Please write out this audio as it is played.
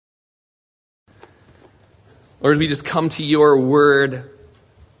Lord, as we just come to your word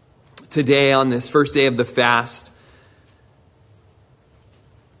today on this first day of the fast,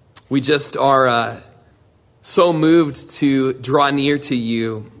 we just are so moved to draw near to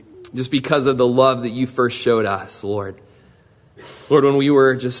you just because of the love that you first showed us, Lord. Lord, when we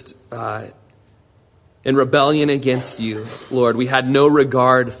were just in rebellion against you, Lord, we had no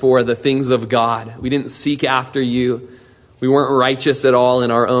regard for the things of God. We didn't seek after you. We weren't righteous at all in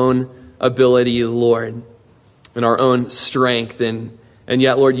our own ability, Lord, in our own strength. And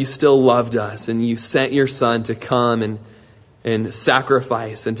yet, Lord, you still loved us, and you sent your Son to come and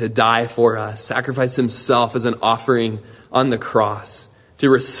sacrifice and to die for us, sacrifice himself as an offering on the cross to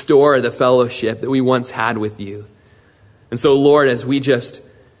restore the fellowship that we once had with you. And so, Lord, as we just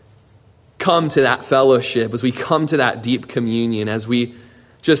come to that fellowship, as we come to that deep communion, as we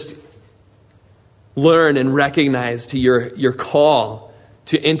just learn and recognize to your call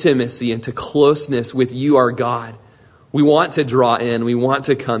to intimacy and to closeness with you, our God, we want to draw in, we want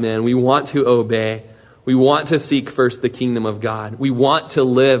to come in, we want to obey, we want to seek first the kingdom of God. We want to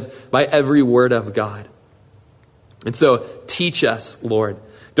live by every word of God. And so teach us, Lord.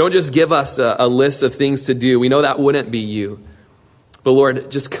 Don't just give us a list of things to do. We know that wouldn't be you. But Lord,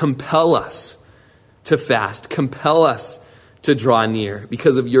 just compel us to fast. Compel us to draw near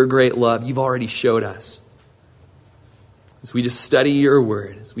because of your great love you've already showed us. As we just study your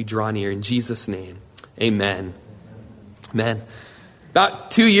word, as we draw near, in Jesus' name, amen. Amen.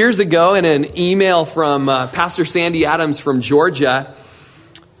 About 2 years ago, in an email from Pastor Sandy Adams from Georgia,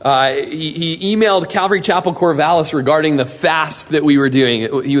 he emailed Calvary Chapel Corvallis regarding the fast that we were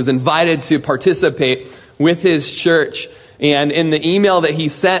doing. He was invited to participate with his church. And in the email that he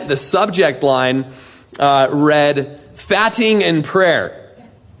sent, the subject line read, "Fatting and Prayer."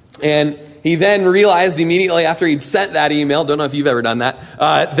 And he then realized immediately after he'd sent that email, don't know if you've ever done that,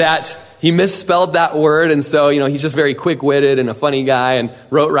 that he misspelled that word. And so, he's just very quick-witted and a funny guy and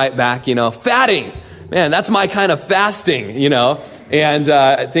wrote right back, "Fatting. Man, that's my kind of fasting, And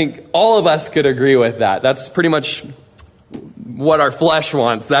I think all of us could agree with that. That's pretty much what our flesh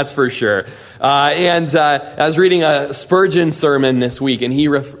wants, that's for sure. I was reading a Spurgeon sermon this week, and he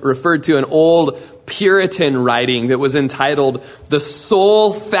referred to an old Puritan writing that was entitled "The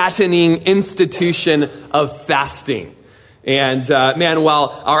Soul-Fattening Institution of Fasting." And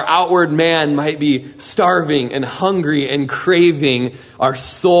while our outward man might be starving and hungry and craving, our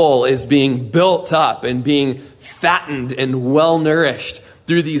soul is being built up and being fattened and well-nourished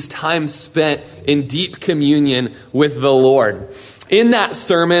through these times spent in deep communion with the Lord. In that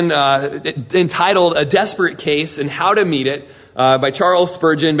sermon entitled "A Desperate Case and How to Meet It" by Charles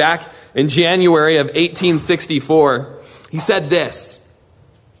Spurgeon back in January of 1864, he said this,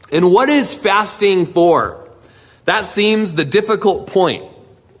 "And what is fasting for? That seems the difficult point.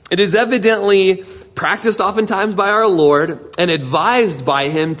 It is evidently practiced oftentimes by our Lord and advised by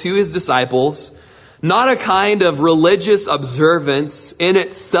him to his disciples, not a kind of religious observance in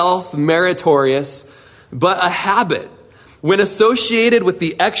itself meritorious, but a habit, when associated with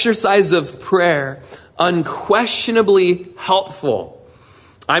the exercise of prayer, unquestionably helpful.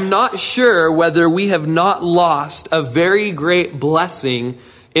 I'm not sure whether we have not lost a very great blessing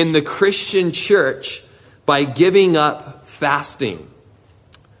in the Christian church by giving up fasting."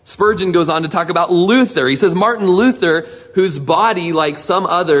 Spurgeon goes on to talk about Luther. He says, "Martin Luther, whose body, like some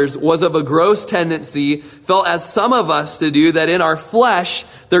others, was of a gross tendency, felt as some of us to do, that in our flesh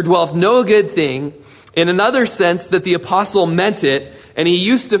there dwelt no good thing, in another sense that the apostle meant it, and he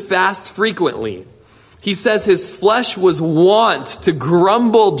used to fast frequently. He says his flesh was wont to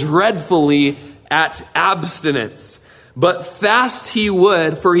grumble dreadfully at abstinence. But fast he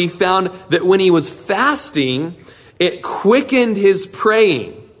would, for he found that when he was fasting, it quickened his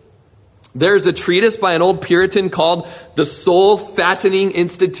praying. There's a treatise by an old Puritan called The Soul-Fattening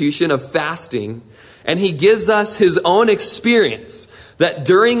Institution of Fasting, and he gives us his own experience that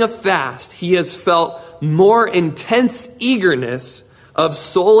during a fast, he has felt more intense eagerness of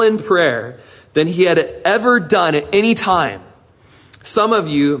soul in prayer than he had ever done at any time. Some of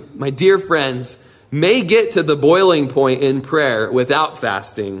you, my dear friends, may get to the boiling point in prayer without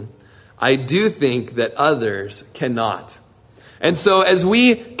fasting. I do think that others cannot." And so as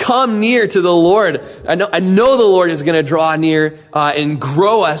we come near to the Lord, I know the Lord is going to draw near and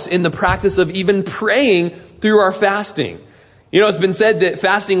grow us in the practice of even praying through our fasting. It's been said that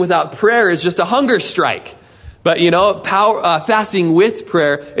fasting without prayer is just a hunger strike. But, fasting with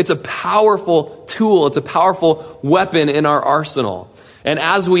prayer, it's a powerful tool. It's a powerful weapon in our arsenal. And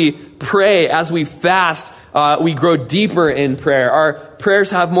as we pray, as we fast, we grow deeper in prayer. Our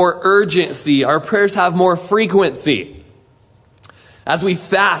prayers have more urgency. Our prayers have more frequency. As we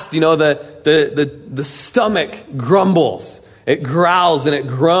fast, the stomach grumbles. It growls and it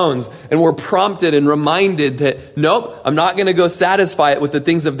groans, and we're prompted and reminded that, nope, I'm not going to go satisfy it with the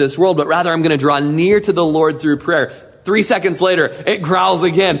things of this world, but rather I'm going to draw near to the Lord through prayer. 3 seconds later, it growls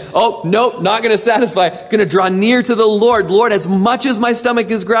again. Oh, nope, not going to satisfy. Going to draw near to the Lord. Lord, as much as my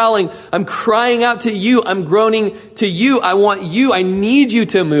stomach is growling, I'm crying out to you. I'm groaning to you. I want you. I need you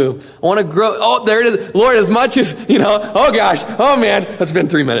to move. I want to grow. Oh, there it is. Lord, as much as, oh gosh, oh man, that's been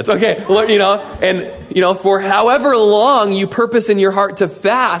 3 minutes. Okay, Lord, for however long you purpose in your heart to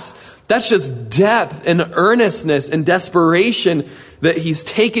fast, that's just depth and earnestness and desperation that he's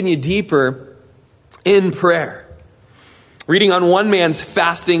taken you deeper in prayer. Reading on one man's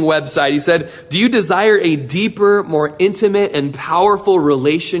fasting website, he said, "Do you desire a deeper, more intimate, and powerful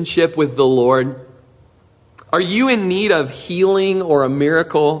relationship with the Lord? Are you in need of healing or a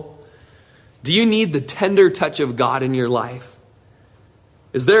miracle? Do you need the tender touch of God in your life?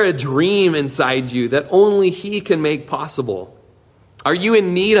 Is there a dream inside you that only He can make possible? Are you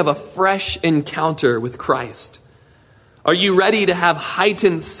in need of a fresh encounter with Christ? Are you ready to have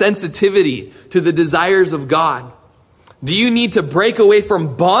heightened sensitivity to the desires of God? Do you need to break away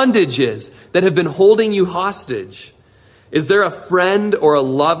from bondages that have been holding you hostage? Is there a friend or a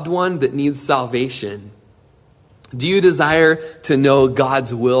loved one that needs salvation? Do you desire to know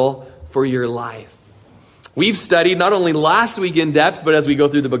God's will for your life?" We've studied not only last week in depth, but as we go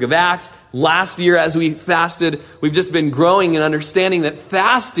through the book of Acts, last year as we fasted, we've just been growing and understanding that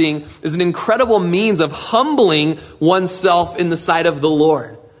fasting is an incredible means of humbling oneself in the sight of the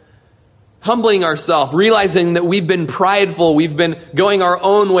Lord. Humbling ourselves, realizing that we've been prideful, we've been going our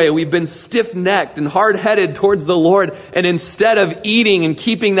own way, we've been stiff-necked and hard-headed towards the Lord, and instead of eating and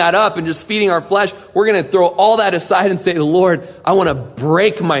keeping that up and just feeding our flesh, we're going to throw all that aside and say, "Lord, I want to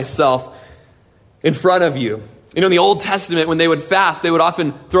break myself in front of you." In the Old Testament, when they would fast, they would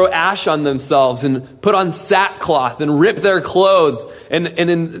often throw ash on themselves and put on sackcloth and rip their clothes. And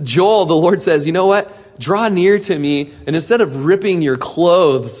in Joel, the Lord says, "You know what? Draw near to me, and instead of ripping your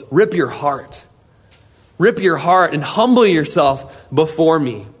clothes, rip your heart. Rip your heart and humble yourself before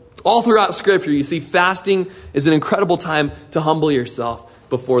me." All throughout Scripture, you see fasting is an incredible time to humble yourself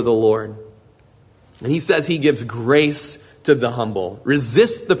before the Lord. And he says he gives grace to the humble.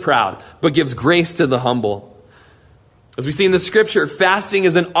 Resists the proud, but gives grace to the humble. As we see in the Scripture, fasting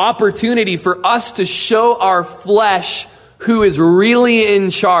is an opportunity for us to show our flesh who is really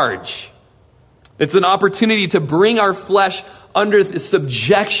in charge. It's an opportunity to bring our flesh under the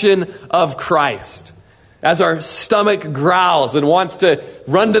subjection of Christ. As our stomach growls and wants to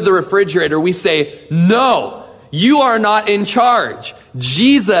run to the refrigerator, we say, "No, you are not in charge.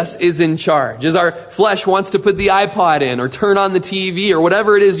 Jesus is in charge." As our flesh wants to put the iPod in or turn on the TV or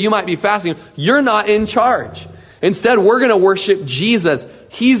whatever it is you might be fasting, you're not in charge. Instead, we're going to worship Jesus.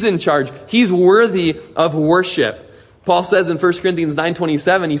 He's in charge. He's worthy of worship. Paul says in 1 Corinthians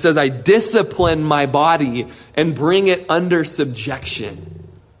 9:27, he says, "I discipline my body and bring it under subjection."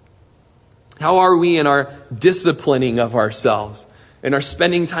 How are we in our disciplining of ourselves? And our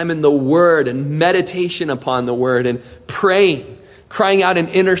spending time in the Word and meditation upon the Word and praying, crying out in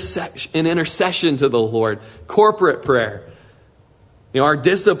intercession to the Lord, corporate prayer. Our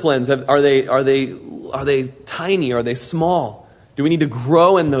disciplines, are they tiny? Are they small? Do we need to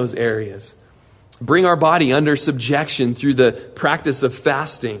grow in those areas? Bring our body under subjection through the practice of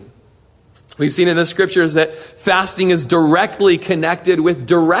fasting. We've seen in the Scriptures that fasting is directly connected with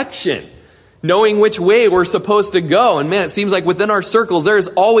direction. Knowing which way we're supposed to go. And man, it seems like within our circles, there is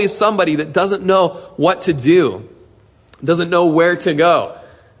always somebody that doesn't know what to do. Doesn't know where to go.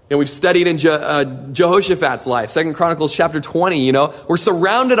 We've studied in Jehoshaphat's life, 2 Chronicles chapter 20, We're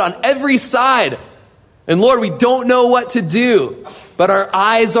surrounded on every side. And Lord, we don't know what to do, but our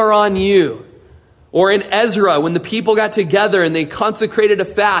eyes are on you. Or in Ezra, when the people got together and they consecrated a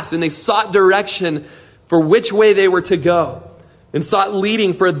fast and they sought direction for which way they were to go and sought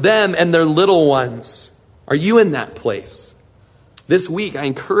leading for them and their little ones. Are you in that place? This week, I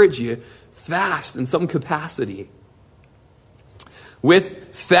encourage you, fast in some capacity.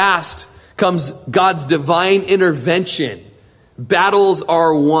 With fast comes God's divine intervention. Battles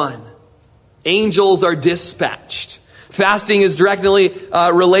are won. Angels are dispatched. Fasting is directly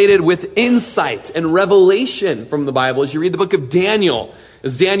related with insight and revelation from the Bible. As you read the book of Daniel,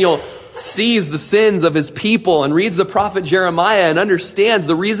 as Daniel sees the sins of his people and reads the prophet Jeremiah and understands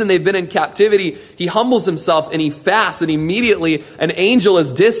the reason they've been in captivity, he humbles himself and he fasts, and immediately an angel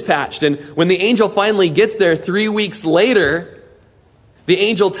is dispatched. And when the angel finally gets there 3 weeks later, the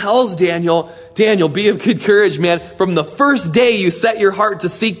angel tells Daniel, be of good courage, man. From the first day you set your heart to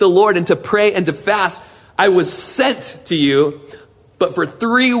seek the Lord and to pray and to fast, I was sent to you But for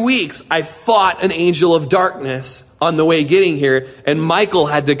 3 weeks, I fought an angel of darkness on the way getting here, and Michael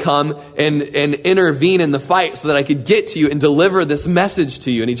had to come and intervene in the fight so that I could get to you and deliver this message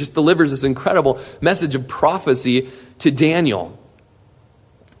to you. And he just delivers this incredible message of prophecy to Daniel.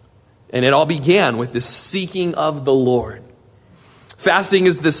 And it all began with this seeking of the Lord. Fasting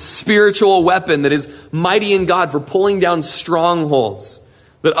is this spiritual weapon that is mighty in God for pulling down strongholds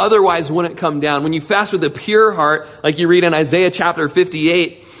that otherwise wouldn't come down. When you fast with a pure heart, like you read in Isaiah chapter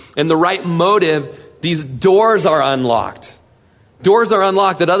 58, and the right motive, these doors are unlocked. Doors are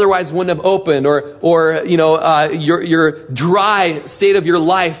unlocked that otherwise wouldn't have opened, or your dry state of your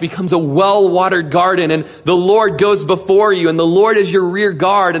life becomes a well-watered garden, and the Lord goes before you, and the Lord is your rear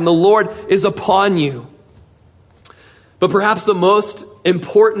guard, and the Lord is upon you. But perhaps the most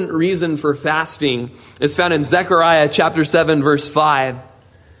important reason for fasting is found in Zechariah chapter 7, verse 5,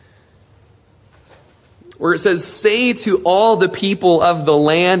 where it says, "Say to all the people of the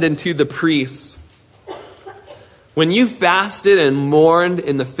land and to the priests, when you fasted and mourned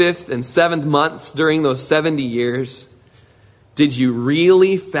in the 5th and 7th months during those 70 years, did you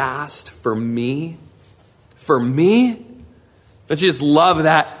really fast for me? For me?" Don't you just love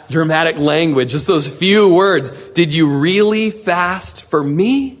that dramatic language? Just those few words. Did you really fast for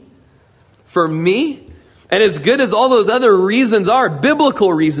me? For me? And as good as all those other reasons are,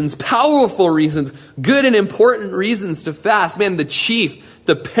 biblical reasons, powerful reasons, good and important reasons to fast, man,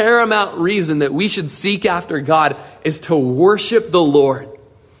 the paramount reason that we should seek after God is to worship the Lord,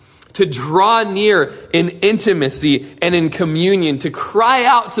 to draw near in intimacy and in communion, to cry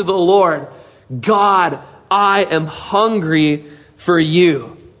out to the Lord, "God, I am hungry for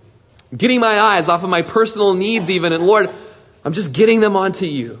you." Getting my eyes off of my personal needs even, and Lord, I'm just getting them onto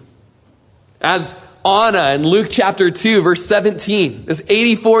you. As Anna in Luke chapter 2, verse 17, this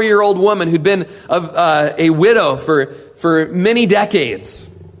 84-year-old woman who'd been a widow for many decades.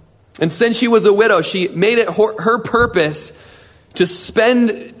 And since she was a widow, she made it her purpose to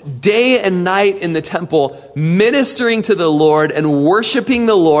spend day and night in the temple ministering to the Lord and worshiping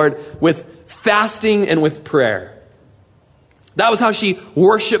the Lord with fasting and with prayer. That was how she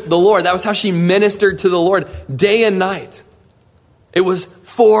worshiped the Lord. That was how she ministered to the Lord day and night. It was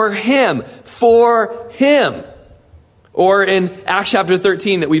for Him. For Him. Or in Acts chapter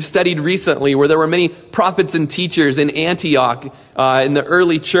 13 that we've studied recently, where there were many prophets and teachers in Antioch in the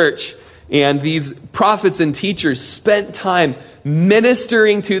early church. And these prophets and teachers spent time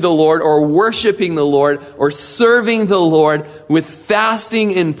ministering to the Lord or worshiping the Lord or serving the Lord with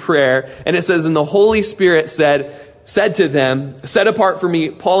fasting and prayer. And it says, and the Holy Spirit said to them, "Set apart for me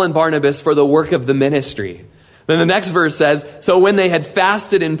Paul and Barnabas for the work of the ministry." Then the next verse says, "So when they had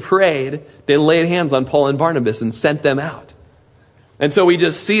fasted and prayed, they laid hands on Paul and Barnabas and sent them out." And so we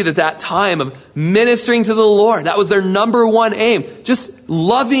just see that time of ministering to the Lord, that was their number one aim. Just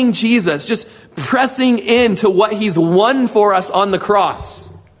loving Jesus, just pressing into what He's won for us on the cross.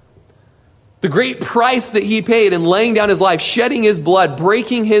 The great price that He paid in laying down His life, shedding His blood,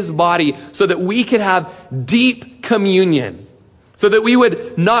 breaking His body so that we could have deep communion. So that we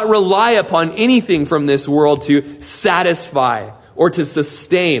would not rely upon anything from this world to satisfy or to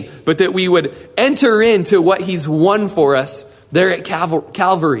sustain, but that we would enter into what He's won for us there at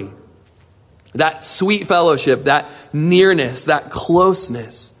Calvary. That sweet fellowship, that nearness, that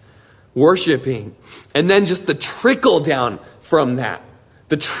closeness, worshiping. And then just the trickle down from that.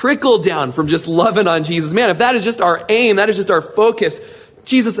 The trickle down from just loving on Jesus. Man, if that is just our aim, that is just our focus.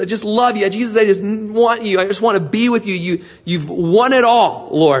 Jesus, I just love you. Jesus, I just want you. I just want to be with you. You've won it all,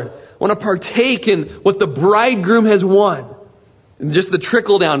 Lord. I want to partake in what the bridegroom has won. And just the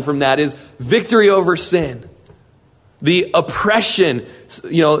trickle down from that is victory over sin. The oppression,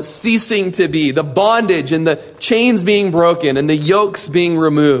 ceasing to be. The bondage and the chains being broken and the yokes being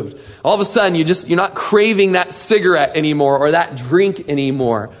removed. All of a sudden, you're not craving that cigarette anymore or that drink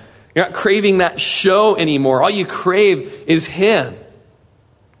anymore. You're not craving that show anymore. All you crave is Him.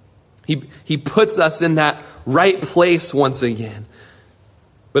 He puts us in that right place once again.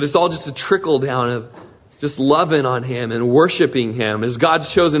 But it's all just a trickle down of just loving on Him and worshiping Him. As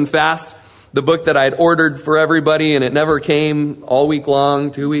God's Chosen Fast, the book that I had ordered for everybody, and it never came all week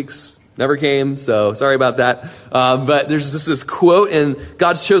long, 2 weeks, never came, so sorry about that. But there's just this quote in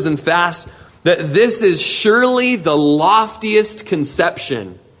God's Chosen Fast that this is surely the loftiest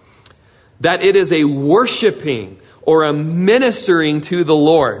conception, that it is a worshiping or a ministering to the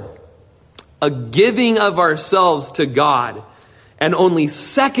Lord, a giving of ourselves to God, and only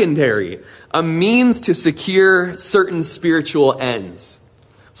secondary, a means to secure certain spiritual ends.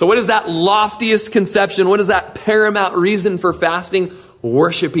 So what is that loftiest conception? What is that paramount reason for fasting?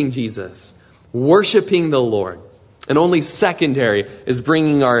 Worshiping Jesus, worshiping the Lord. And only secondary is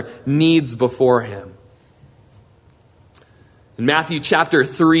bringing our needs before him. In Matthew chapter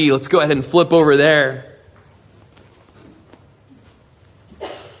 3, let's go ahead and flip over there. I'm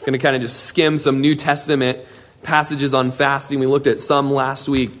going to kind of just skim some New Testament passages on fasting. We looked at some last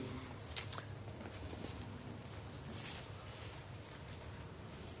week.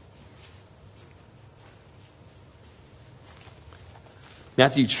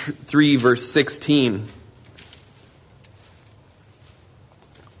 Matthew 3, verse 16.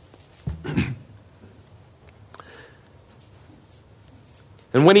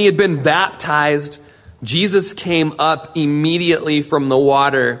 And when he had been baptized, Jesus came up immediately from the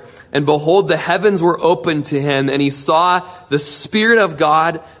water, and behold, the heavens were opened to him, and he saw the Spirit of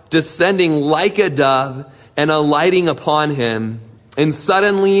God descending like a dove and alighting upon him. And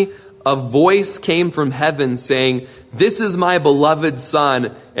suddenly a voice came from heaven saying, "This is my beloved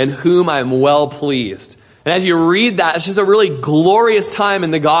Son, in whom I am well pleased." And as you read that, it's just a really glorious time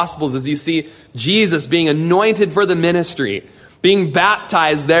in the Gospels as you see Jesus being anointed for the ministry, being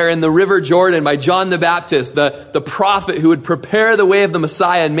baptized there in the River Jordan by John the Baptist, the prophet who would prepare the way of the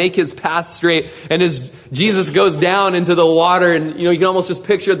Messiah and make his path straight. And as Jesus goes down into the water, and you can almost just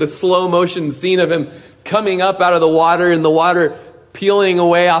picture the slow motion scene of him coming up out of the water, and the water peeling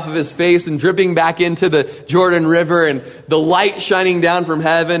away off of his face and dripping back into the Jordan River, and the light shining down from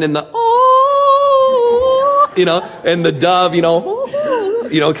heaven, and and the dove,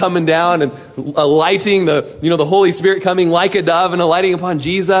 coming down and alighting, the Holy Spirit coming like a dove and alighting upon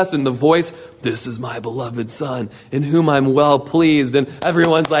Jesus, and the voice, "This is my beloved Son, in whom I'm well pleased." And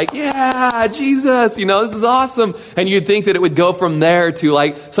everyone's like, "Yeah, Jesus, this is awesome." And you'd think that it would go from there to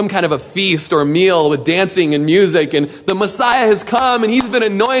like some kind of a feast or meal with dancing and music, and the Messiah has come and he's been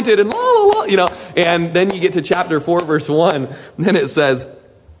anointed, and and then you get to chapter 4, verse 1, and then it says,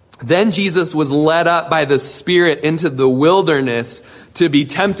 "Then Jesus was led up by the Spirit into the wilderness to be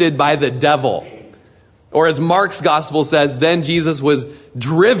tempted by the devil." Or as Mark's gospel says, then Jesus was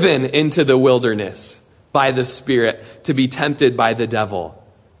driven into the wilderness by the Spirit to be tempted by the devil.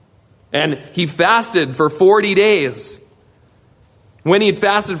 And he fasted for 40 days. When he had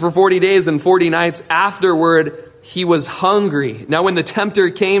fasted for 40 days and 40 nights afterward, he was hungry. Now when the tempter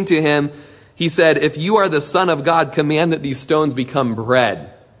came to him, he said, "If you are the Son of God, command that these stones become bread."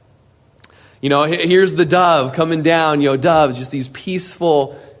 Here's the dove coming down, doves, just these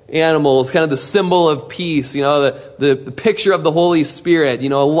peaceful animals, kind of the symbol of peace, the picture of the Holy Spirit,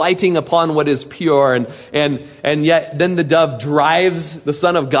 lighting upon what is pure. And yet then the dove drives the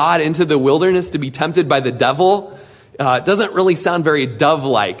Son of God into the wilderness to be tempted by the devil. It doesn't really sound very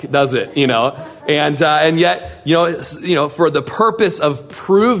dove-like, does it? And yet, for the purpose of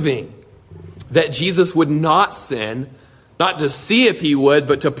proving that Jesus would not sin, not to see if he would,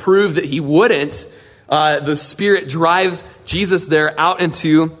 but to prove that he wouldn't, the Spirit drives Jesus there out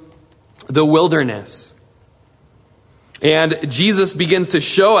into the wilderness. And Jesus begins to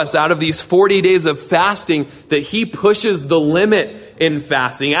show us out of these 40 days of fasting that he pushes the limit in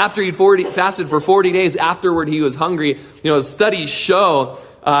fasting. After he'd fasted for 40 days, afterward he was hungry. Studies show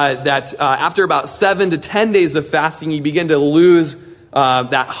that after about 7 to 10 days of fasting, you begin to lose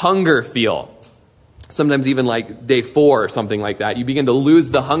that hunger feel. Sometimes even like day 4 or something like that. You begin to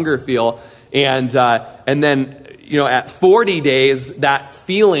lose the hunger feel. And then, at 40 days, that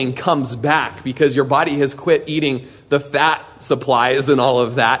feeling comes back because your body has quit eating the fat supplies and all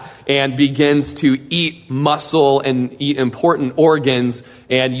of that and begins to eat muscle and eat important organs,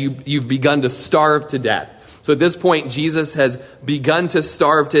 and you've begun to starve to death. So at this point, Jesus has begun to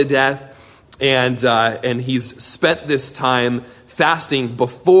starve to death, and he's spent this time fasting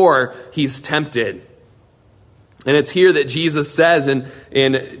before he's tempted. And it's here that Jesus says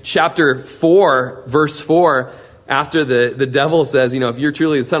in chapter 4, verse 4, after the devil says, if you're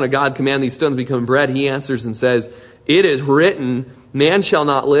truly the Son of God, command these stones become bread. He answers and says, "It is written, man shall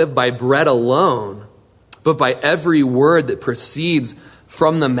not live by bread alone, but by every word that proceeds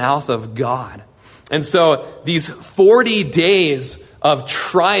from the mouth of God." And so these 40 days of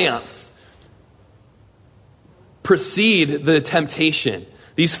triumph precede the temptation.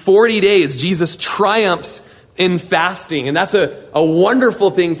 These 40 days, Jesus triumphs in fasting. And that's a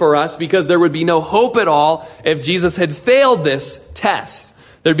wonderful thing for us, because there would be no hope at all if Jesus had failed this test.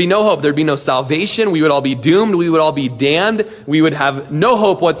 There'd be no hope. There'd be no salvation. We would all be doomed. We would all be damned. We would have no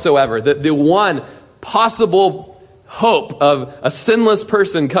hope whatsoever. The one possible hope of a sinless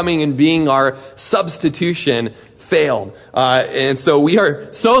person coming and being our substitution failed. And so we are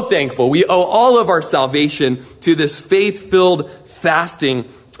so thankful. We owe all of our salvation to this faith-filled fasting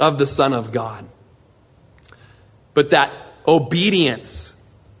of the Son of God. But that obedience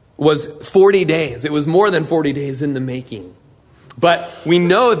was 40 days. It was more than 40 days in the making. But we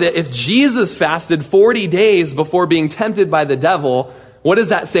know that if Jesus fasted 40 days before being tempted by the devil, what does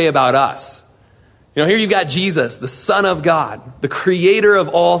that say about us? You know, here you've got Jesus, the Son of God, the creator of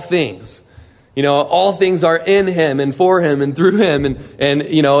all things. You know, all things are in him and for him and through him. And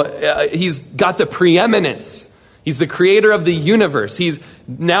he's got the preeminence. He's the creator of the universe. He's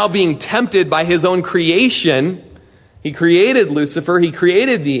now being tempted by his own creation. He created Lucifer. He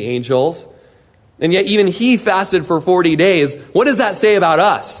created the angels. And yet even he fasted for 40 days. What does that say about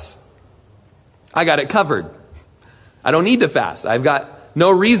us? I got it covered. I don't need to fast. I've got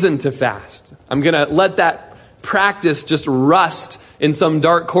no reason to fast. I'm going to let that practice just rust in some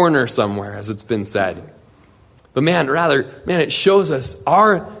dark corner somewhere, as it's been said. But it shows us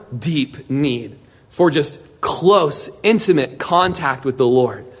our deep need for just close, intimate contact with the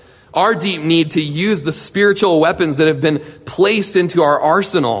Lord. Our deep need to use the spiritual weapons that have been placed into our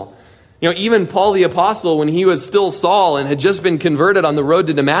arsenal. You know, even Paul the Apostle, when he was still Saul and had just been converted on the road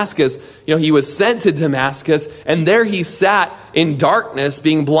to Damascus, you know, he was sent to Damascus, and there he sat in darkness,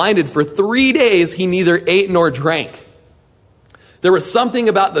 being blinded for 3 days. He neither ate nor drank. There was something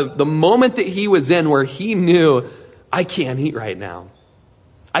about the moment that he was in where he knew, I can't eat right now.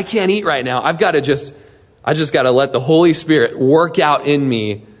 I can't eat right now. I just got to let the Holy Spirit work out in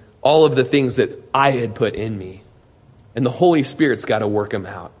me all of the things that I had put in me. And the Holy Spirit's got to work them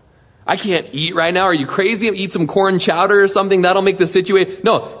out. I can't eat right now. Are you crazy? Eat some corn chowder or something. That'll make the situation.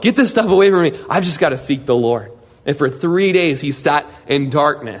 No, get this stuff away from me. I've just got to seek the Lord. And for 3 days, he sat in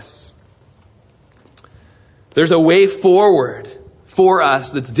darkness. There's a way forward for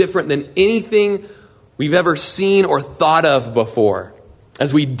us that's different than anything we've ever seen or thought of before.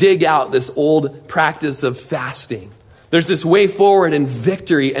 As we dig out this old practice of fasting, there's this way forward in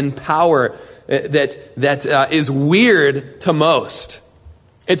victory and power that is weird to most.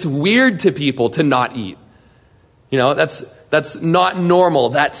 It's weird to people to not eat. You know, that's not normal.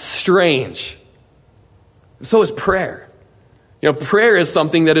 That's strange. So is prayer. You know, prayer is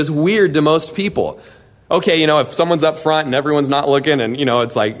something that is weird to most people. Okay, you know, if someone's up front and everyone's not looking and, you know,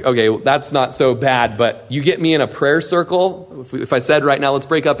 it's like, okay, well, that's not so bad. But you get me in a prayer circle, if I said right now, let's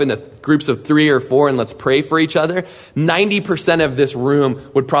break up into groups of 3 or 4 and let's pray for each other, 90% of this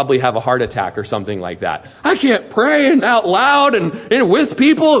room would probably have a heart attack or something like that. I can't pray and out loud and with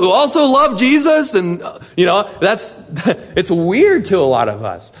people who also love Jesus. And, you know, it's weird to a lot of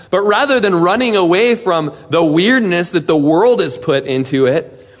us. But rather than running away from the weirdness that the world has put into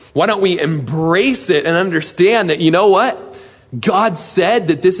it, why don't we embrace it and understand that, you know what? God said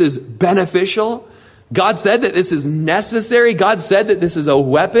that this is beneficial. God said that this is necessary. God said that this is a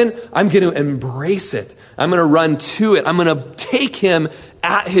weapon. I'm going to embrace it. I'm going to run to it. I'm going to take him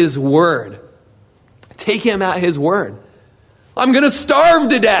at his word. Take him at his word. I'm going to starve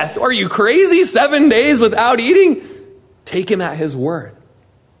to death. Are you crazy? 7 days without eating? Take him at his word.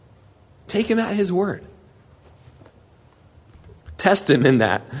 Take him at his word. Test him in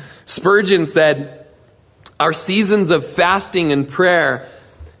that. Spurgeon said, our seasons of fasting and prayer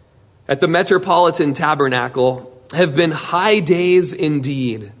at the Metropolitan Tabernacle have been high days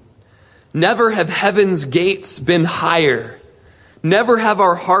indeed. Never have heaven's gates been higher. Never have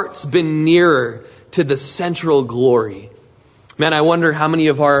our hearts been nearer to the central glory. Man, I wonder how many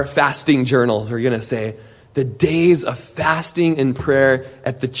of our fasting journals are going to say, the days of fasting and prayer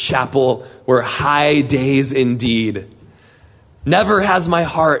at the chapel were high days indeed. Never has my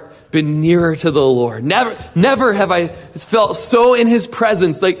heart been nearer to the Lord. Never have I felt so in his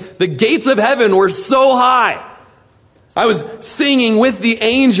presence. Like the gates of heaven were so high. I was singing with the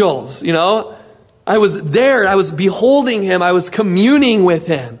angels, you know. I was there. I was beholding him. I was communing with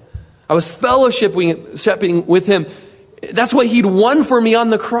him. I was fellowshipping with him. That's what he'd won for me on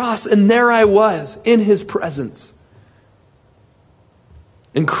the cross. And there I was in his presence.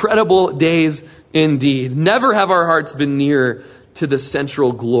 Incredible days indeed. Never have our hearts been nearer to the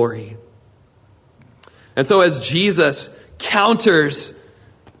central glory. And so as Jesus counters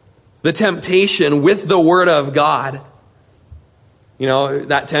the temptation with the word of God, you know,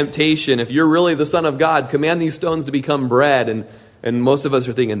 that temptation, if you're really the Son of God, command these stones to become bread. And most of us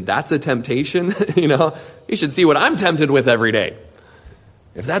are thinking, that's a temptation? You know, you should see what I'm tempted with every day.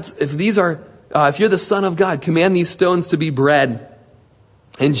 If you're the Son of God, command these stones to be bread.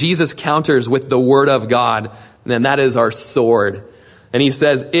 And Jesus counters with the word of God, and that is our sword. And he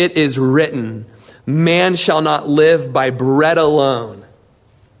says, it is written, man shall not live by bread alone,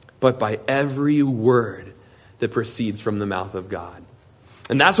 but by every word that proceeds from the mouth of God.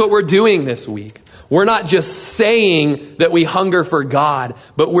 And that's what we're doing this week. we're not just saying that we hunger for God,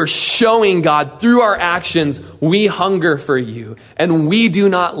 but we're showing God through our actions, we hunger for you. And we do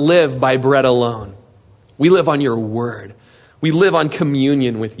not live by bread alone. We live on your word. We live on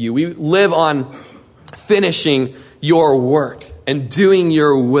communion with you. We live on finishing your work and doing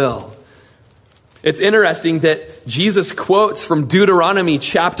your will. It's interesting that Jesus quotes from Deuteronomy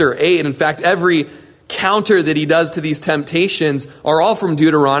chapter 8. In fact, every counter that he does to these temptations are all from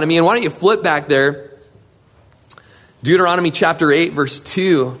Deuteronomy. And why don't you flip back there? Deuteronomy chapter 8, verse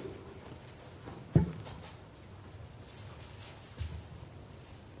 2.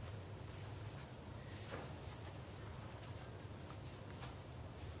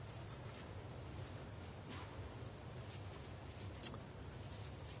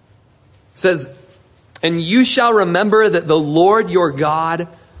 Says, and you shall remember that the Lord your God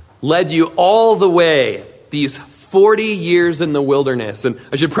led you all the way these 40 years in the wilderness. And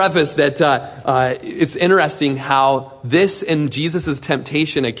I should preface that it's interesting how this and Jesus'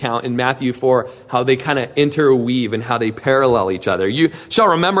 temptation account in Matthew 4, how they kind of interweave and how they parallel each other. You shall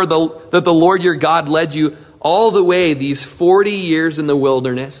remember that the Lord your God led you all the way these 40 years in the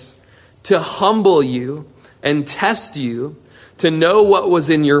wilderness to humble you and test you, to know what was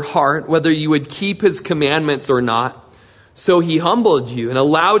in your heart, whether you would keep his commandments or not. So he humbled you and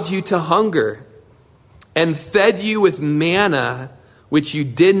allowed you to hunger and fed you with manna, which you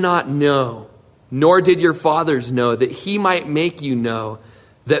did not know, nor did your fathers know, that he might make you know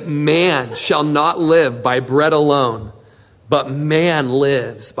that man shall not live by bread alone, but man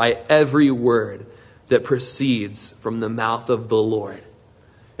lives by every word that proceeds from the mouth of the Lord.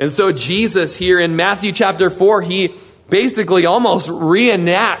 And so Jesus here in Matthew chapter 4, he basically almost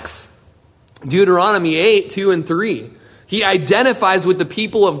reenacts Deuteronomy 8, 2 and 3. He identifies with the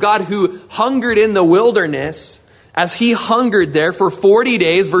people of God who hungered in the wilderness as he hungered there for 40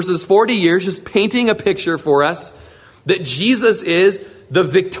 days versus 40 years, just painting a picture for us that Jesus is the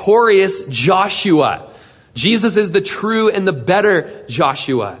victorious Joshua. Jesus is the true and the better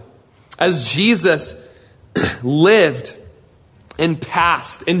Joshua. As Jesus lived and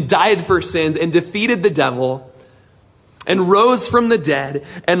passed and died for sins and defeated the devil, and rose from the dead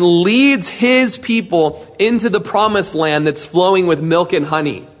and leads his people into the promised land that's flowing with milk and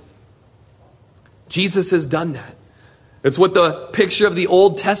honey. Jesus has done that. It's what the picture of the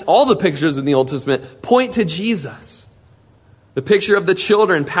Old Testament, all the pictures in the Old Testament point to Jesus. The picture of the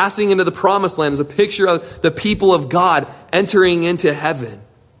children passing into the promised land is a picture of the people of God entering into heaven.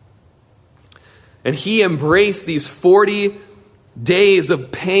 And he embraced these 40 days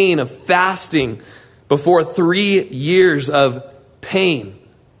of pain, of fasting, before 3 years of pain,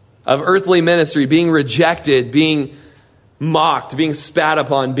 of earthly ministry, being rejected, being mocked, being spat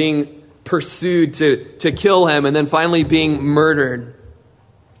upon, being pursued to kill him, and then finally being murdered.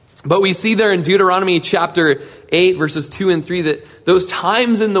 But we see there in Deuteronomy chapter 8, verses 2 and 3, that those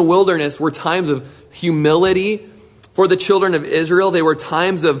times in the wilderness were times of humility for the children of Israel. They were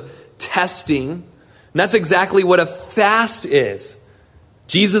times of testing. And that's exactly what a fast is.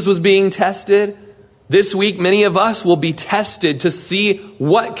 Jesus was being tested. This week, many of us will be tested to see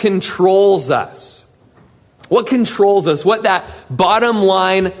what controls us. What controls us, what that bottom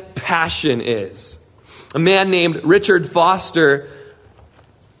line passion is. A man named Richard Foster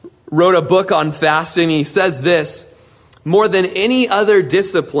wrote a book on fasting. He says this: more than any other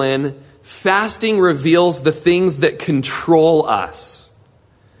discipline, fasting reveals the things that control us.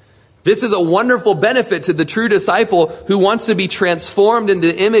 This is a wonderful benefit to the true disciple who wants to be transformed into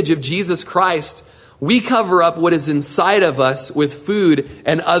the image of Jesus Christ. We cover up what is inside of us with food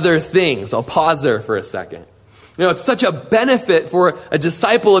and other things. I'll pause there for a second. You know, it's such a benefit for a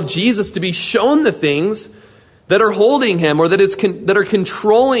disciple of Jesus to be shown the things that are holding him or that are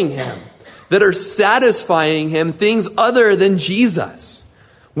controlling him, that are satisfying him, things other than Jesus.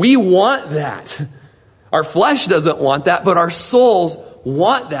 We want that. Our flesh doesn't want that, but our souls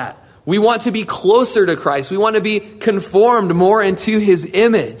want that. We want to be closer to Christ. We want to be conformed more into his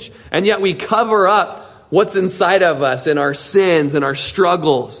image. And yet we cover up what's inside of us and our sins and our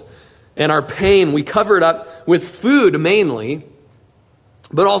struggles and our pain. We cover it up with food mainly,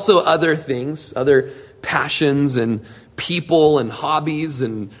 but also other things, other passions and people and hobbies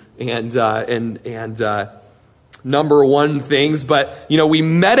and number one things. But, you know, we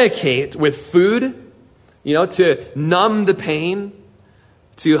medicate with food, you know, to numb the pain,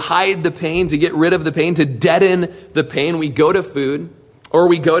 to hide the pain, to get rid of the pain, to deaden the pain. We go to food, or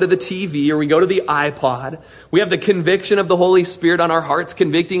we go to the TV, or we go to the iPod. We have the conviction of the Holy Spirit on our hearts,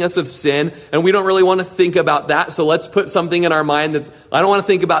 convicting us of sin, and we don't really want to think about that, so let's put something in our mind that I don't want to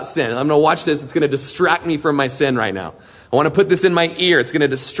think about sin. I'm going to watch this. It's going to distract me from my sin right now. I want to put this in my ear. It's going to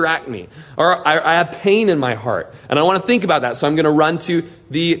distract me. Or I have pain in my heart, and I want to think about that. So I'm going to run to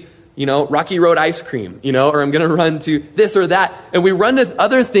the, Rocky Road ice cream, or I'm going to run to this or that. And we run to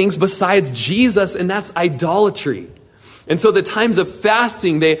other things besides Jesus, and that's idolatry. And so the times of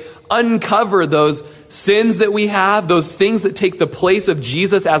fasting, they uncover those sins that we have, those things that take the place of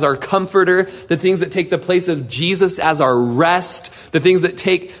Jesus as our comforter, the things that take the place of Jesus as our rest, the things that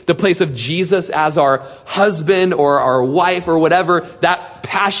take the place of Jesus as our husband or our wife or whatever, that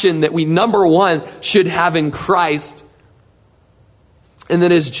passion that we, number one, should have in Christ, and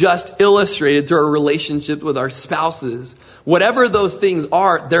that is just illustrated through our relationship with our spouses. Whatever those things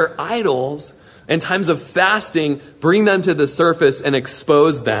are, they're idols. In times of fasting, bring them to the surface and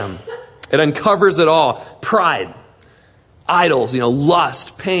expose them. It uncovers it all. Pride, idols,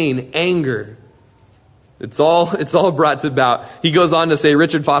 lust, pain, anger. It's all brought about. He goes on to say,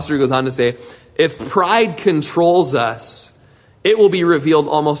 Richard Foster goes on to say, if pride controls us, it will be revealed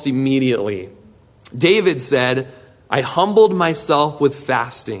almost immediately. David said, I humbled myself with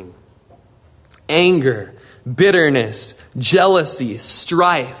fasting. Anger, bitterness, jealousy,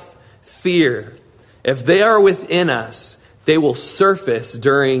 strife, fear. If they are within us, they will surface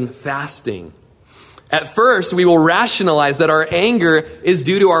during fasting. At first, we will rationalize that our anger is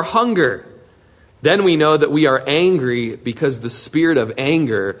due to our hunger. Then we know that we are angry because the spirit of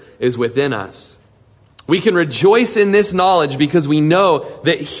anger is within us. We can rejoice in this knowledge because we know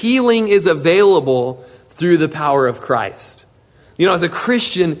that healing is available through the power of Christ. As a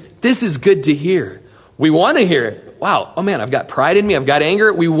Christian, this is good to hear. We want to hear it. Wow, oh man, I've got pride in me, I've got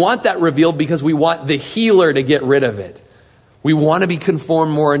anger. We want that revealed because we want the healer to get rid of it. We want to be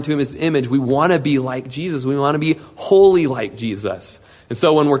conformed more into his image. We want to be like Jesus. We want to be holy like Jesus. And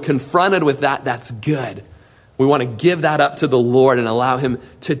so when we're confronted with that, that's good. We want to give that up to the Lord and allow him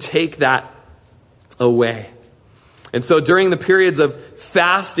to take that away. And so during the periods of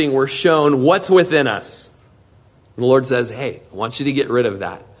fasting, we're shown what's within us. And the Lord says, hey, I want you to get rid of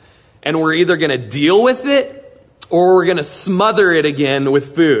that. And we're either going to deal with it or we're going to smother it again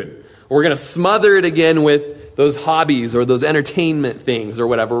with food. Or we're going to smother it again with those hobbies or those entertainment things or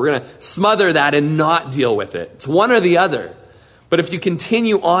whatever. We're going to smother that and not deal with it. It's one or the other. But if you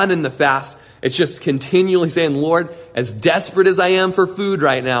continue on in the fast, it's just continually saying, Lord, as desperate as I am for food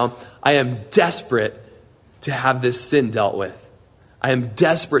right now, I am desperate to have this sin dealt with. I am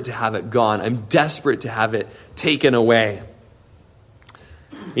desperate to have it gone. I'm desperate to have it taken away.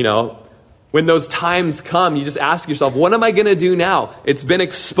 When those times come, you just ask yourself, what am I going to do now? It's been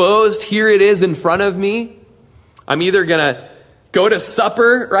exposed. Here it is in front of me. I'm either going to go to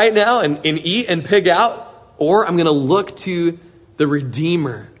supper right now and eat and pig out, or I'm going to look to the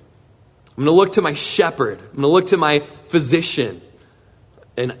Redeemer. I'm going to look to my shepherd. I'm going to look to my physician.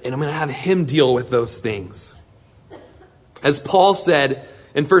 And I'm going to have him deal with those things. As Paul said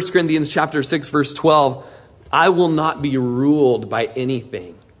in 1 Corinthians chapter 6, verse 12, I will not be ruled by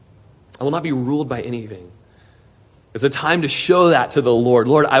anything. I will not be ruled by anything. It's a time to show that to the Lord.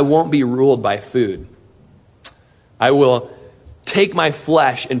 Lord, I won't be ruled by food. I will take my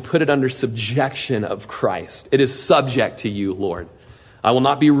flesh and put it under subjection of Christ. It is subject to you, Lord. I will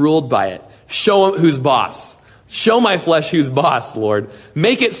not be ruled by it. Show him who's boss. Show my flesh who's boss, Lord.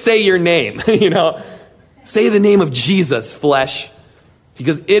 Make it say your name, Say the name of Jesus, flesh,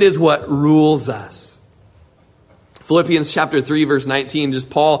 because it is what rules us. Philippians chapter 3, verse 19, just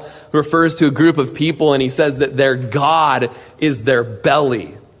Paul refers to a group of people and he says that their God is their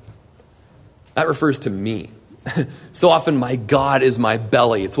belly. That refers to me. So often my God is my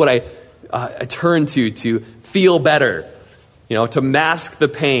belly. It's what I turn to feel better, to mask the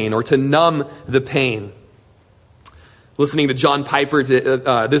pain or to numb the pain. Listening to John Piper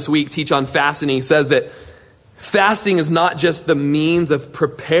this week teach on fasting, he says that fasting is not just the means of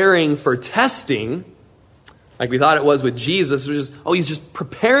preparing for testing, like we thought it was with Jesus, which is, he's just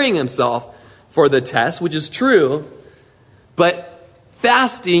preparing himself for the test, which is true. But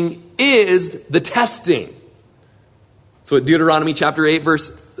fasting is the testing. That's what Deuteronomy chapter 8,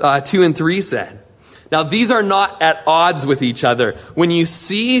 verse 2 and 3 said. Now, these are not at odds with each other. When you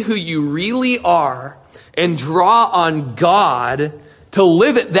see who you really are and draw on God to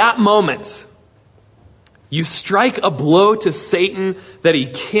live at that moment, you strike a blow to Satan that he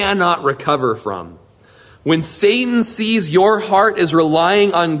cannot recover from. When Satan sees your heart is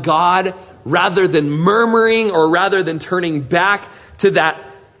relying on God rather than murmuring or rather than turning back to that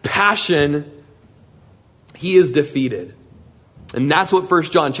passion, he is defeated. And that's what 1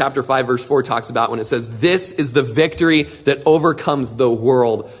 John chapter 5 verse 4 talks about when it says, this is the victory that overcomes the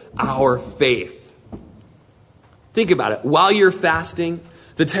world, our faith. Think about it. While you're fasting,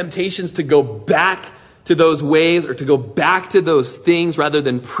 the temptations to go back to those ways or to go back to those things rather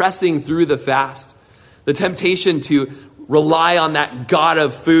than pressing through the fast. The temptation to rely on that God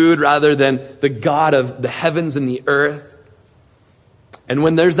of food rather than the God of the heavens and the earth. And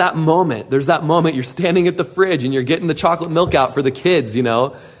when there's that moment you're standing at the fridge and you're getting the chocolate milk out for the kids,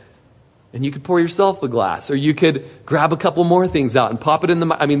 and you could pour yourself a glass, or you could grab a couple more things out and pop it in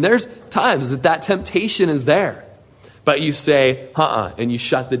the there's times that temptation is there. But you say, and you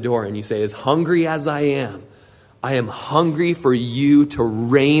shut the door and you say, as hungry as I am hungry for you to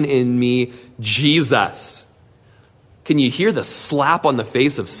reign in me, Jesus. Can you hear the slap on the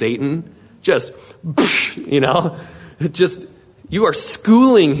face of Satan? You are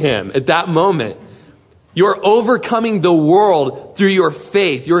schooling him at that moment. You're overcoming the world through your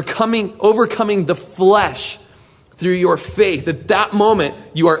faith. You're overcoming the flesh through your faith. At that moment,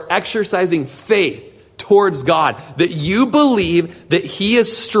 you are exercising faith towards God, that you believe that he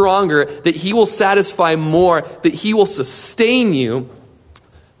is stronger, that he will satisfy more, that he will sustain you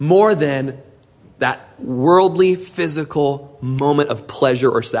more than that worldly, physical moment of pleasure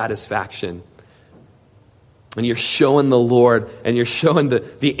or satisfaction. And you're showing the Lord, and you're showing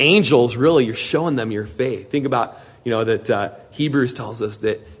the angels, really, you're showing them your faith. Think about, that Hebrews tells us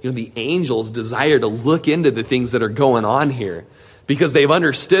that, the angels desire to look into the things that are going on here, because they've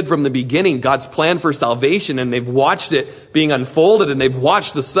understood from the beginning God's plan for salvation, and they've watched it being unfolded, and they've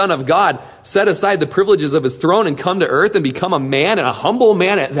watched the Son of God set aside the privileges of his throne and come to earth and become a man, and a humble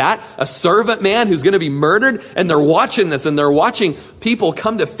man at that, a servant man who's going to be murdered. And they're watching this, and they're watching people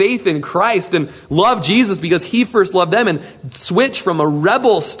come to faith in Christ and love Jesus because he first loved them, and switch from a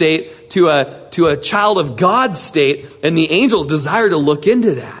rebel state to a child of God state. And the angels desire to look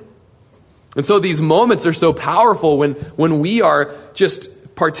into that. And so these moments are so powerful when we are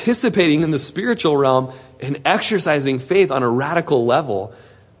just participating in the spiritual realm and exercising faith on a radical level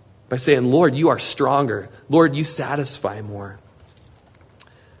by saying, Lord, you are stronger. Lord, you satisfy more.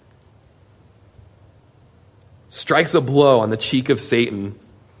 Strikes a blow on the cheek of Satan.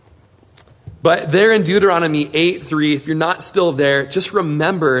 But there in Deuteronomy 8:3, if you're not still there, just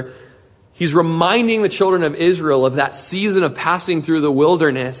remember, he's reminding the children of Israel of that season of passing through the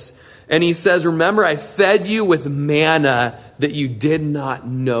wilderness. And he says, remember, I fed you with manna that you did not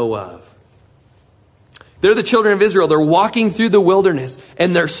know of. They're the children of Israel. They're walking through the wilderness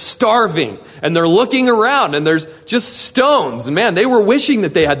and they're starving and they're looking around and there's just stones. And man, they were wishing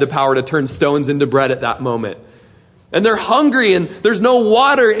that they had the power to turn stones into bread at that moment. And they're hungry and there's no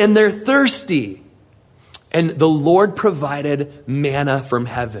water and they're thirsty. And the Lord provided manna from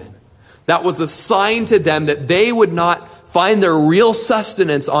heaven. That was a sign to them that they would not find their real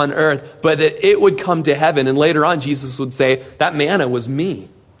sustenance on earth, but that it would come to heaven. And later on, Jesus would say, that manna was me.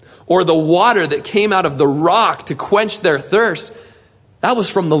 Or the water that came out of the rock to quench their thirst, that was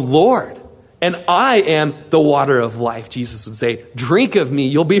from the Lord. And I am the water of life, Jesus would say. Drink of me,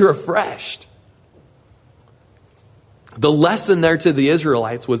 you'll be refreshed. The lesson there to the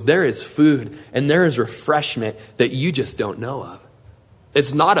Israelites was there is food and there is refreshment that you just don't know of.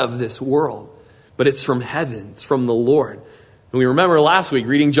 It's not of this world, but it's from heaven. It's from the Lord. And we remember last week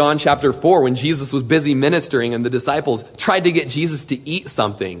reading John chapter 4 when Jesus was busy ministering and the disciples tried to get Jesus to eat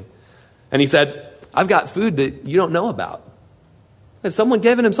something. And he said, I've got food that you don't know about. Has someone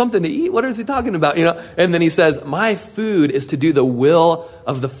given him something to eat? What is he talking about? And then he says, my food is to do the will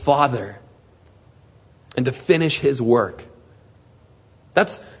of the Father and to finish his work.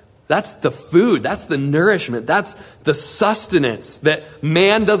 That's the food. That's the nourishment. That's the sustenance, that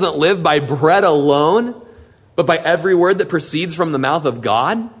man doesn't live by bread alone, but by every word that proceeds from the mouth of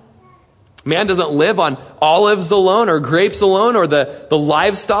God. Man doesn't live on olives alone or grapes alone or the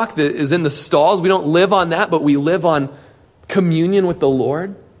livestock that is in the stalls. We don't live on that, but we live on communion with the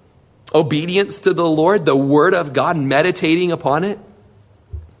Lord, obedience to the Lord, the word of God, meditating upon it.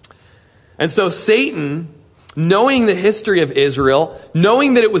 And so Satan, knowing the history of Israel,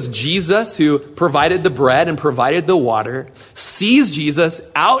 knowing that it was Jesus who provided the bread and provided the water, sees Jesus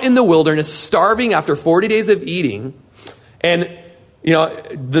out in the wilderness, starving after 40 days of eating. And,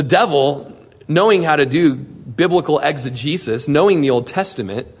 the devil, knowing how to do biblical exegesis, knowing the Old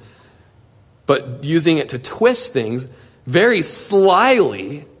Testament, but using it to twist things, very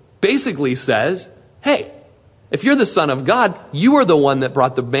slyly, basically says, hey, if you're the Son of God, you are the one that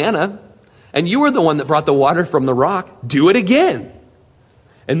brought the manna, and you were the one that brought the water from the rock. Do it again.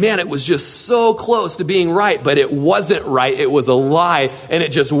 And man, it was just so close to being right, but it wasn't right. It was a lie. And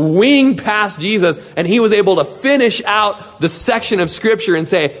it just winged past Jesus. And he was able to finish out the section of scripture and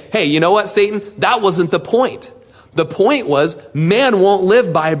say, hey, you know what, Satan? That wasn't the point. The point was man won't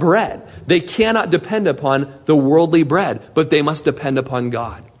live by bread. They cannot depend upon the worldly bread, but they must depend upon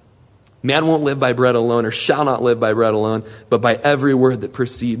God. Man won't live by bread alone, or shall not live by bread alone, but by every word that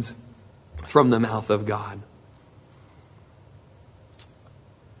proceeds from the mouth of God.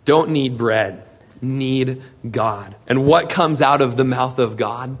 Don't need bread, need God. And what comes out of the mouth of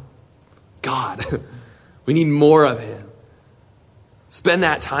God? God. We need more of him. Spend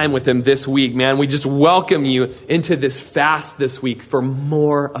that time with him this week, man. We just welcome you into this fast this week for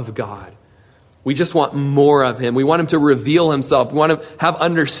more of God. We just want more of him. We want him to reveal himself. We want to have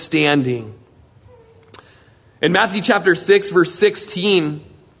understanding. In Matthew chapter 6, verse 16,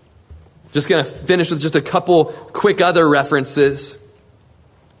 just going to finish with just a couple quick other references.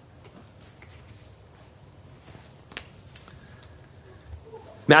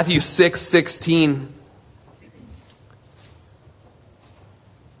 Matthew 6:16.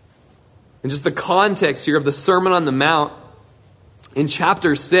 And just the context here of the Sermon on the Mount. In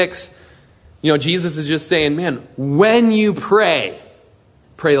chapter 6, Jesus is just saying, man, when you pray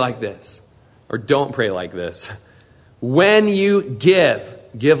like this. Or don't pray like this. When you give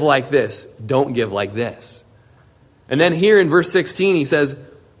like this. Don't give like this. And then here in verse 16, he says,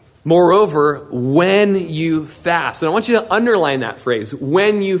 moreover, when you fast. And I want you to underline that phrase,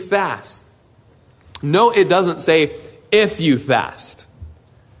 when you fast. No, it doesn't say if you fast.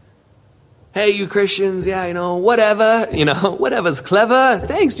 Hey, you Christians, whatever, whatever's clever.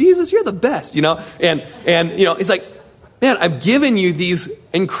 Thanks, Jesus, you're the best, And it's like, man, I've given you these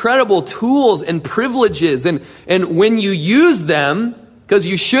incredible tools and privileges. And when you use them, because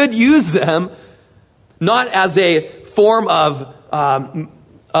you should use them, not as a form of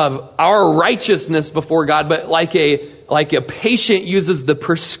our righteousness before God, but like a patient uses the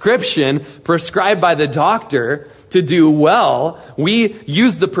prescription prescribed by the doctor to do well, we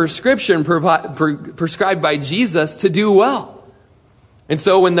use the prescription prescribed by Jesus to do well. And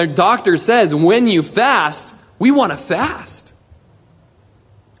so when the doctor says, when you fast, we want to fast.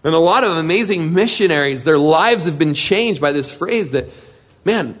 And a lot of amazing missionaries, their lives have been changed by this phrase that,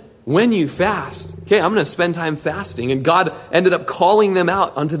 man, when you fast, okay, I'm going to spend time fasting. And God ended up calling them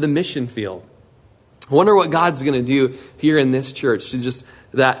out onto the mission field. I wonder what God's going to do here in this church to just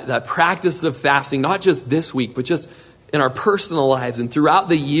that practice of fasting, not just this week, but just in our personal lives and throughout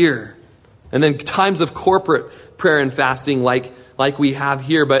the year. And then times of corporate prayer and fasting like we have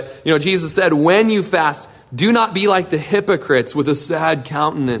here. But, Jesus said, when you fast, do not be like the hypocrites with a sad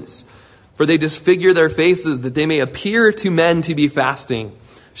countenance, for they disfigure their faces that they may appear to men to be fasting.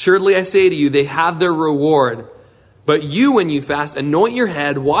 Surely I say to you, they have their reward. But you, when you fast, anoint your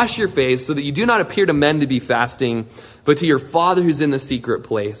head, wash your face, so that you do not appear to men to be fasting, but to your Father who's in the secret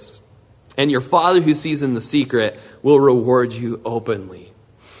place. And your Father who sees in the secret will reward you openly.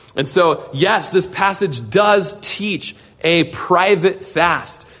 And so, yes, this passage does teach a private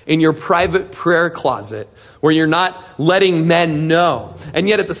fast in your private prayer closet, where you're not letting men know. And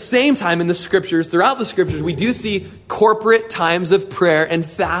yet at the same time in the scriptures, throughout the scriptures, we do see corporate times of prayer and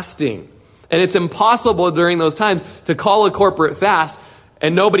fasting. And it's impossible during those times to call a corporate fast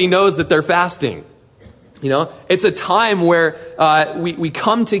and nobody knows that they're fasting. It's a time where we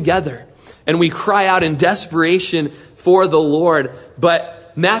come together and we cry out in desperation for the Lord.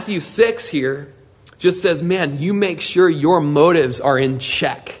 But Matthew 6 here just says, man, you make sure your motives are in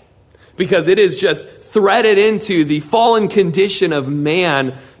check, because it is just threaded into the fallen condition of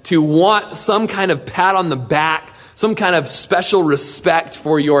man to want some kind of pat on the back, some kind of special respect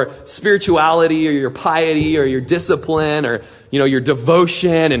for your spirituality or your piety or your discipline or, your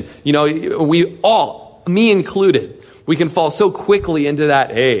devotion. And, we all, me included, we can fall so quickly into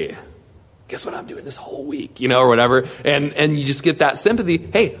that, hey, guess what I'm doing this whole week, or whatever. And you just get that sympathy.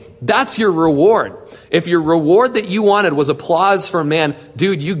 Hey, that's your reward. If your reward that you wanted was applause from man,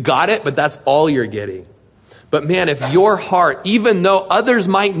 dude, you got it, but that's all you're getting. But man, if your heart, even though others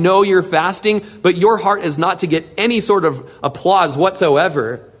might know you're fasting, but your heart is not to get any sort of applause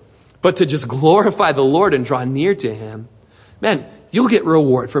whatsoever, but to just glorify the Lord and draw near to him, man, you'll get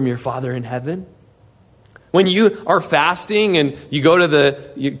reward from your Father in heaven. When you are fasting and you go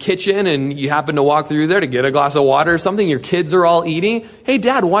to your kitchen and you happen to walk through there to get a glass of water or something, your kids are all eating. Hey,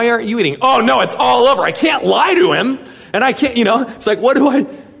 Dad, why aren't you eating? Oh, no, it's all over. I can't lie to him. And I can't, it's like, what do I...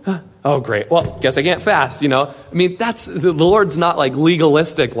 Oh, great. Well, guess I can't fast, the Lord's not like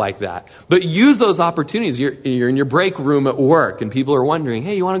legalistic like that. But use those opportunities. You're in your break room at work and people are wondering,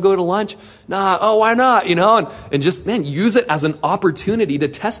 hey, you want to go to lunch? Nah, oh, why not? And just, man, use it as an opportunity to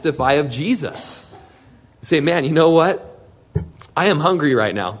testify of Jesus. Say, man, you know what? I am hungry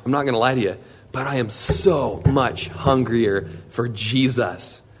right now. I'm not going to lie to you, but I am so much hungrier for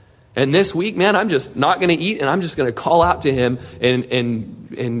Jesus. And this week, man, I'm just not going to eat, and I'm just going to call out to him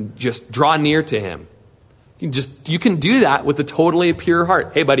and just draw near to him. You can do that with a totally pure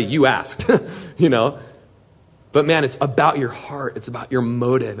heart. Hey, buddy, you asked, But man, it's about your heart. It's about your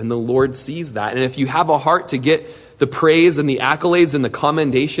motive. And the Lord sees that. And if you have a heart to get the praise and the accolades and the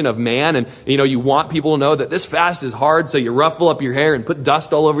commendation of man, and you want people to know that this fast is hard, so you ruffle up your hair and put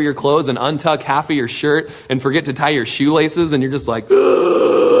dust all over your clothes and untuck half of your shirt and forget to tie your shoelaces, and you're just like,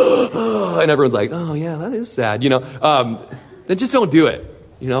 and everyone's like, oh yeah, that is sad, then just don't do it.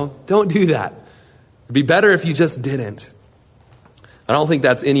 Don't do that. It'd be better if you just didn't. I don't think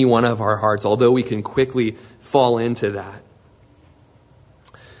that's any one of our hearts, although we can quickly fall into that.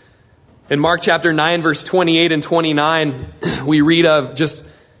 In Mark chapter 9, verse 28 and 29, we read of just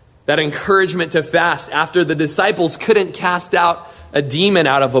that encouragement to fast after the disciples couldn't cast out a demon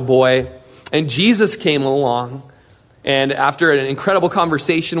out of a boy. And Jesus came along, and after an incredible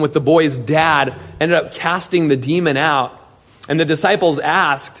conversation with the boy's dad, ended up casting the demon out. And the disciples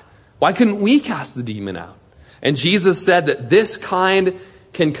asked, why couldn't we cast the demon out? And Jesus said that this kind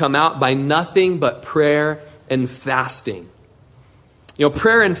can come out by nothing but prayer and fasting.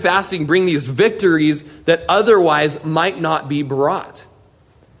 Prayer and fasting bring these victories that otherwise might not be brought.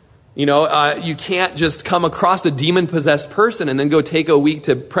 You can't just come across a demon-possessed person and then go take a week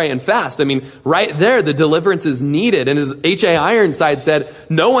to pray and fast. Right there, the deliverance is needed. And as H.A. Ironside said,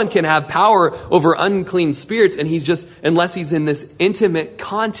 no one can have power over unclean spirits, and unless he's in this intimate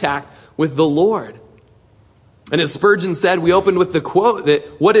contact with the Lord. And as Spurgeon said, we opened with the quote that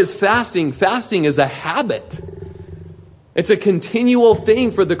what is fasting? Fasting is a habit. It's a continual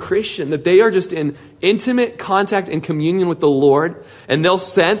thing for the Christian, that they are just in intimate contact and communion with the Lord, and they'll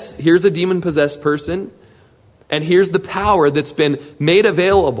sense, here's a demon-possessed person, and here's the power that's been made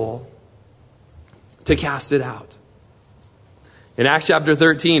available to cast it out. In Acts chapter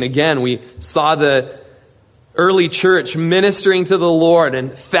 13, again, we saw the early church ministering to the Lord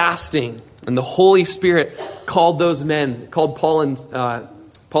and fasting, and the Holy Spirit called those men, called Paul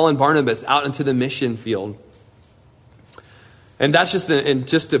and Barnabas out into the mission field. And that's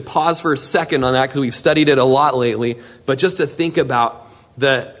just to pause for a second on that, because we've studied it a lot lately, but just to think about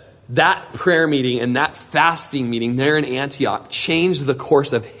that prayer meeting and that fasting meeting there in Antioch changed the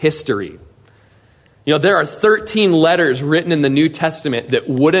course of history. There are 13 letters written in the New Testament that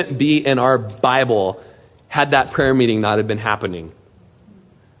wouldn't be in our Bible had that prayer meeting not have been happening.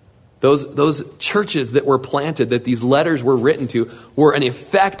 Those churches that were planted, that these letters were written to, were an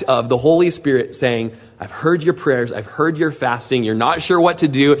effect of the Holy Spirit saying, I've heard your prayers, I've heard your fasting, you're not sure what to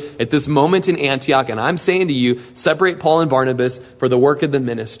do at this moment in Antioch, and I'm saying to you, separate Paul and Barnabas for the work of the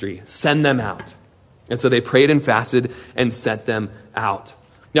ministry. Send them out. And so they prayed and fasted and sent them out.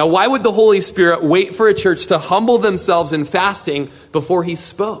 Now, why would the Holy Spirit wait for a church to humble themselves in fasting before he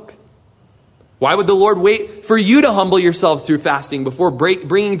spoke? Why would the Lord wait for you to humble yourselves through fasting before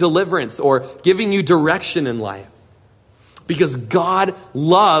bringing deliverance or giving you direction in life? Because God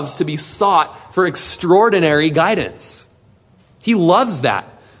loves to be sought for extraordinary guidance. He loves that.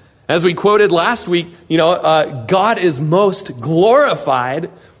 As we quoted last week, God is most glorified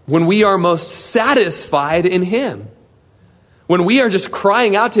when we are most satisfied in him. When we are just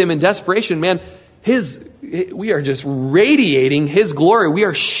crying out to him in desperation, man, we are just radiating his glory. We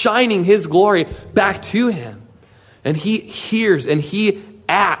are shining his glory back to him. And he hears and he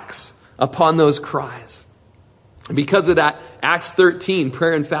acts upon those cries. And because of that, Acts 13,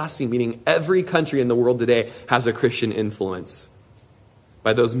 prayer and fasting, meaning every country in the world today has a Christian influence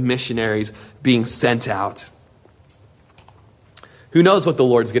by those missionaries being sent out. Who knows what the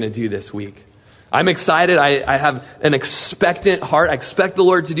Lord's going to do this week? I'm excited. I have an expectant heart. I expect the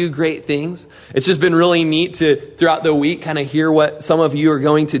Lord to do great things. It's just been really neat to, throughout the week, kind of hear what some of you are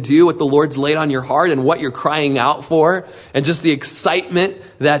going to do, what the Lord's laid on your heart and what you're crying out for, and just the excitement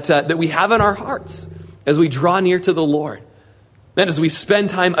that we have in our hearts as we draw near to the Lord. And as we spend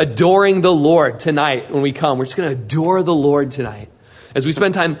time adoring the Lord tonight when we come, we're just going to adore the Lord tonight. As we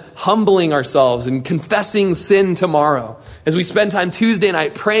spend time humbling ourselves and confessing sin tomorrow. As we spend time Tuesday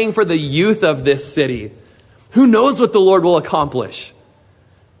night praying for the youth of this city. Who knows what the Lord will accomplish?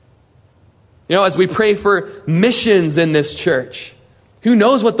 As we pray for missions in this church. Who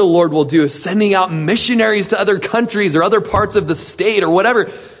knows what the Lord will do? Sending out missionaries to other countries or other parts of the state or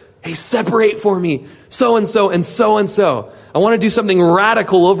whatever. Hey, separate for me so-and-so and so-and-so. I want to do something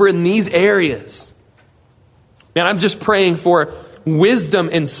radical over in these areas. Man, I'm just praying for wisdom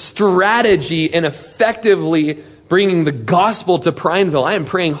and strategy in effectively bringing the gospel to Prineville. I am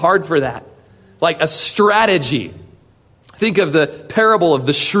praying hard for that. Like a strategy. Think of the parable of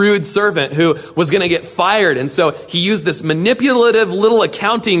the shrewd servant who was going to get fired. And so he used this manipulative little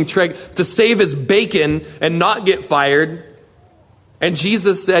accounting trick to save his bacon and not get fired. And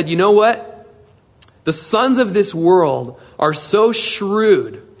Jesus said, you know what? The sons of this world are so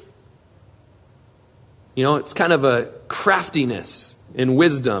shrewd. It's kind of a craftiness in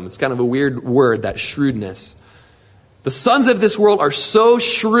wisdom. It's kind of a weird word, that shrewdness. The sons of this world are so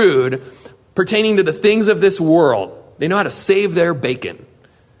shrewd pertaining to the things of this world. They know how to save their bacon.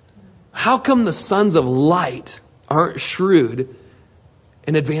 How come the sons of light aren't shrewd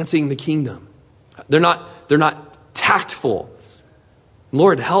in advancing the kingdom? They're not tactful.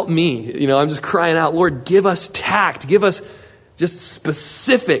 Lord, help me. I'm just crying out, Lord, give us tact. Give us just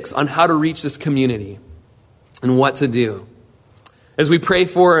specifics on how to reach this community and what to do. As we pray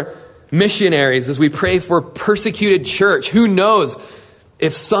for missionaries, as we pray for persecuted church, who knows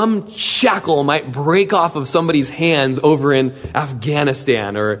if some shackle might break off of somebody's hands over in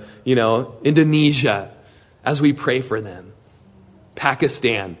Afghanistan or, Indonesia, as we pray for them.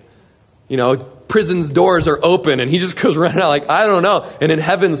 Pakistan, prison's doors are open and he just goes running out like, I don't know. And in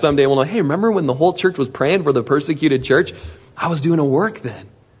heaven someday we'll know, hey, remember when the whole church was praying for the persecuted church? I was doing a work then.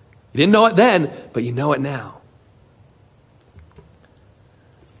 You didn't know it then, but you know it now.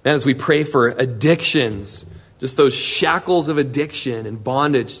 And as we pray for addictions, just those shackles of addiction and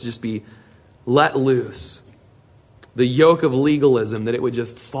bondage to just be let loose. The yoke of legalism, that it would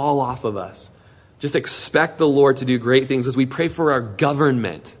just fall off of us. Just expect the Lord to do great things as we pray for our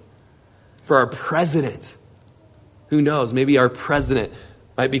government, for our president. Who knows? Maybe our president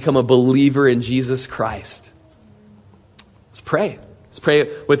might become a believer in Jesus Christ. Let's pray. Let's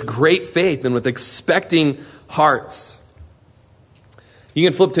pray with great faith and with expecting hearts. You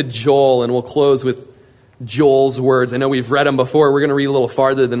can flip to Joel and we'll close with Joel's words. I know we've read them before. We're going to read a little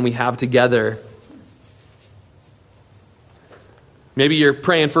farther than we have together. Maybe you're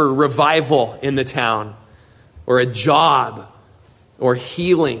praying for revival in the town, or a job, or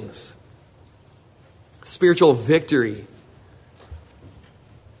healings, spiritual victory.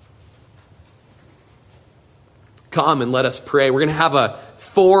 Come and let us pray. We're going to have a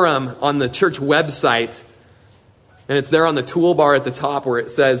forum on the church website, and it's there on the toolbar at the top where it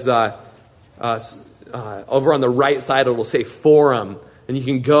says, over on the right side, it will say forum. And you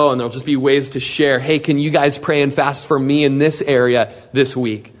can go and there'll just be ways to share. Hey, can you guys pray and fast for me in this area this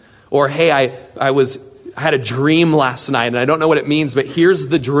week? Or, hey, I had a dream last night and I don't know what it means, but here's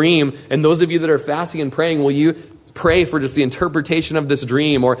the dream. And those of you that are fasting and praying, will you pray for just the interpretation of this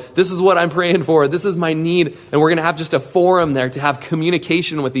dream? Or this is what I'm praying for. This is my need. And we're going to have just a forum there to have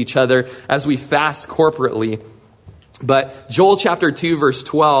communication with each other as we fast corporately. But Joel chapter 2, verse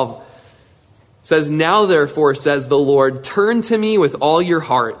 12 says, now therefore, says the Lord, turn to me with all your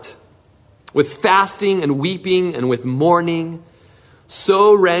heart, with fasting and weeping and with mourning.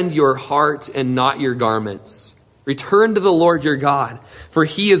 So rend your heart and not your garments. Return to the Lord your God, for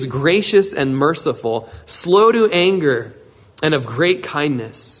he is gracious and merciful, slow to anger and of great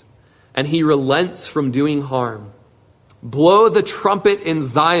kindness, and he relents from doing harm. Blow the trumpet in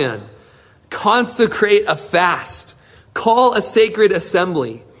Zion, consecrate a fast, call a sacred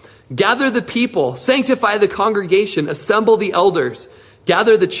assembly. Gather the people, sanctify the congregation, assemble the elders,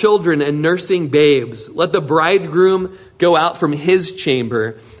 gather the children and nursing babes. Let the bridegroom go out from his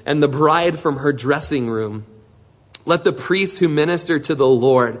chamber and the bride from her dressing room. Let the priests who minister to the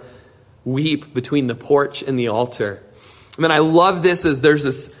Lord weep between the porch and the altar. I mean, I love this as there's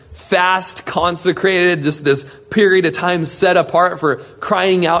this fast, consecrated, just this period of time set apart for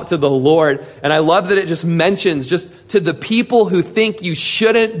crying out to the Lord. And I love that it just mentions just to the people who think you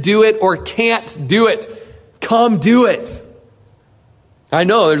shouldn't do it or can't do it, come do it. I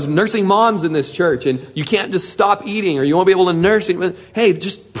know there's nursing moms in this church and you can't just stop eating or you won't be able to nurse it. But hey,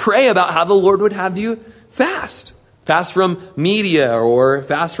 just pray about how the Lord would have you fast. Fast from media or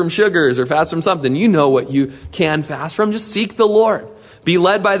fast from sugars or fast from something. You know what you can fast from. Just seek the Lord. Be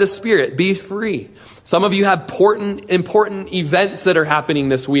led by the Spirit. Be free. Some of you have important events that are happening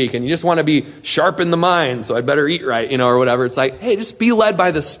this week and you just want to be sharp in the mind. So I better eat right, or whatever. It's like, hey, just be led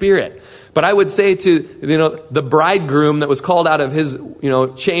by the Spirit. But I would say to, the bridegroom that was called out of his,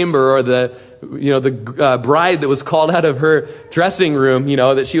 chamber, or the bride that was called out of her dressing room,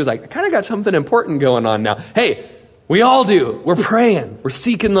 that she was like, I kind of got something important going on now. Hey, we all do. We're praying. We're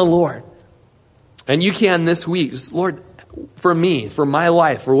seeking the Lord. And you can this week, just, Lord, for me, for my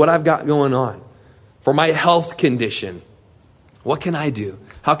life, for what I've got going on, for my health condition, what can I do?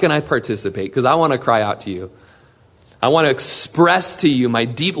 How can I participate? Because I want to cry out to you. I want to express to you my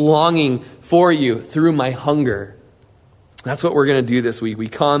deep longing for you through my hunger. That's what we're going to do this week. We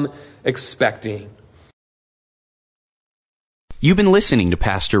come expecting. You've been listening to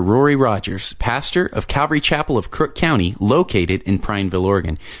Pastor Rory Rogers, pastor of Calvary Chapel of Crook County, located in Prineville,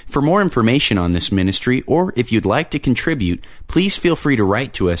 Oregon. For more information on this ministry, or if you'd like to contribute, please feel free to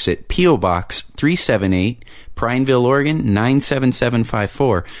write to us at P.O. Box 378, Prineville, Oregon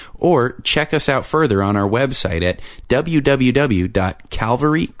 97754, or check us out further on our website at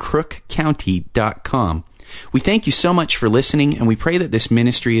www.calvarycrookcounty.com. We thank you so much for listening, and we pray that this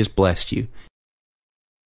ministry has blessed you.